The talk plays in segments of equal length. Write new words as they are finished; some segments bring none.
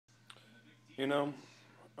You know,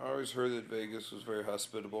 I always heard that Vegas was very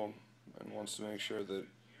hospitable and wants to make sure that,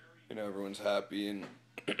 everyone's happy and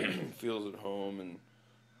feels at home and,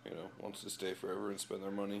 wants to stay forever and spend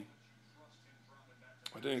their money.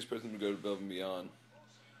 I didn't expect them to go above and beyond.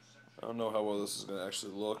 I don't know how well this is going to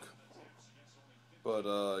actually look, but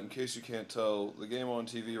in case you can't tell, the game on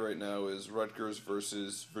TV right now is Rutgers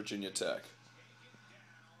versus Virginia Tech.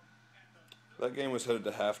 That game was headed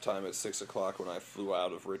to halftime at 6 o'clock when I flew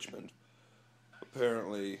out of Richmond.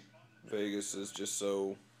 Apparently, Vegas is just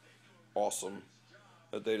so awesome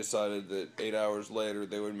that they decided that 8 hours later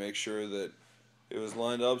they would make sure that it was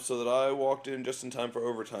lined up so that I walked in just in time for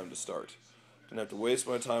overtime to start. Didn't have to waste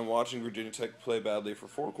my time watching Virginia Tech play badly for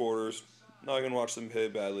 4 quarters. Now I can watch them play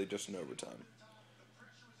badly just in overtime.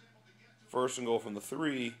 First and goal from the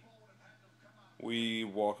 3, we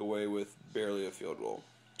walk away with barely a field goal.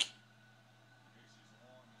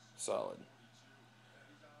 Solid.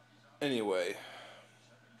 Anyway,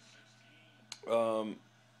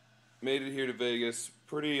 made it here to Vegas.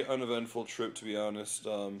 Pretty uneventful trip, to be honest.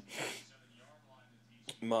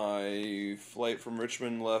 My flight from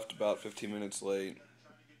Richmond left about 15 minutes late.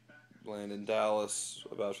 Land in Dallas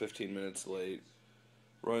about 15 minutes late.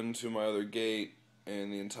 Run to my other gate,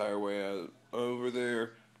 and the entire way over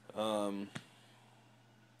there,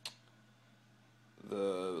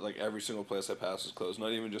 every single place I passed was closed.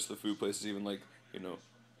 Not even just the food places, even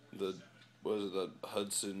the the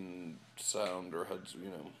Hudson Sound or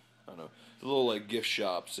Hudson, I don't know, the little gift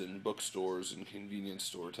shops and bookstores and convenience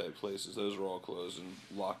store type places. Those are all closed and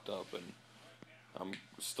locked up, and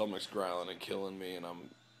stomach's growling and killing me, and I'm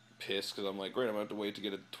pissed because I'm like, great, I'm gonna have to wait to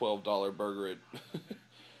get a $12 burger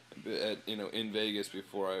in Vegas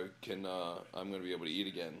before I'm gonna be able to eat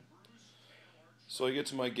again. So I get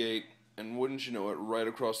to my gate, and wouldn't you know it, right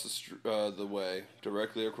across the way,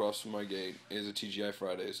 directly across from my gate, is a TGI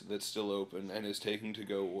Fridays that's still open and is taking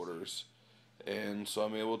to-go orders. And so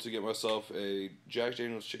I'm able to get myself a Jack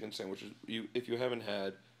Daniel's chicken sandwich. If you haven't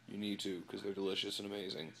had, you need to, because they're delicious and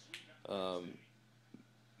amazing.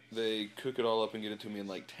 They cook it all up and get it to me in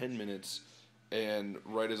 10 minutes, and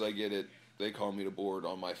right as I get it, they call me to board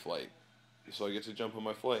on my flight. So I get to jump on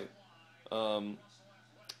my flight.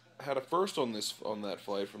 Had a first on that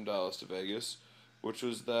flight from Dallas to Vegas, which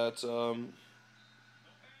was that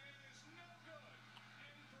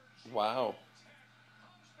wow,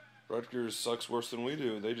 Rutgers sucks worse than we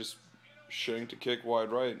do. They just shanked a kick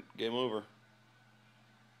wide right. Game over.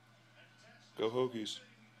 Go Hokies.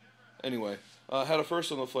 Anyway, had a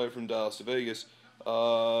first on the flight from Dallas to Vegas.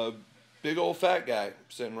 Big old fat guy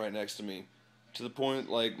sitting right next to me, to the point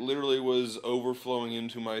literally was overflowing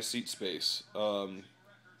into my seat space.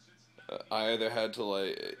 I either had to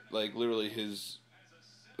literally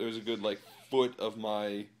there was a good foot of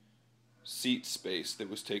my seat space that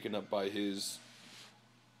was taken up by his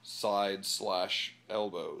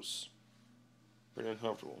side/elbows. Pretty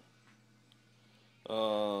uncomfortable.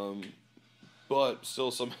 But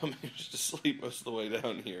still somehow managed to sleep most of the way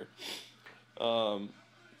down here.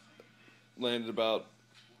 Landed about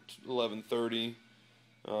 11:30.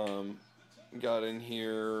 Got in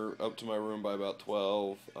here up to my room by about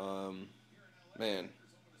 12. Man,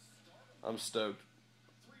 I'm stoked.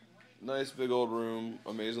 Nice big old room,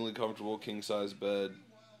 amazingly comfortable, king size bed,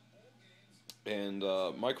 and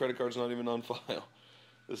my credit card's not even on file.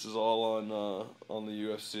 This is all on the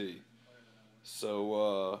UFC.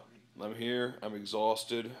 So I'm here. I'm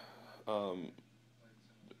exhausted.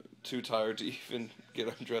 Too tired to even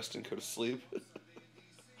get undressed and go to sleep.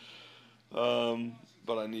 But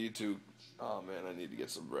I need to. Oh man, I need to get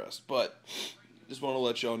some rest. But just want to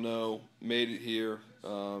let y'all know, made it here.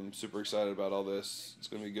 Super excited about all this. It's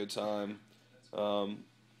gonna be a good time. I'll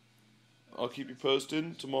keep you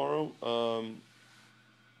posted tomorrow.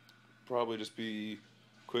 Probably just be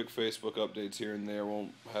quick Facebook updates here and there.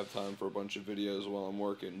 Won't have time for a bunch of videos while I'm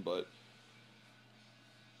working, but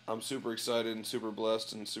I'm super excited and super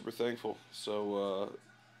blessed and super thankful. So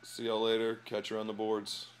see y'all later. Catch you on the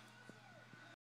boards.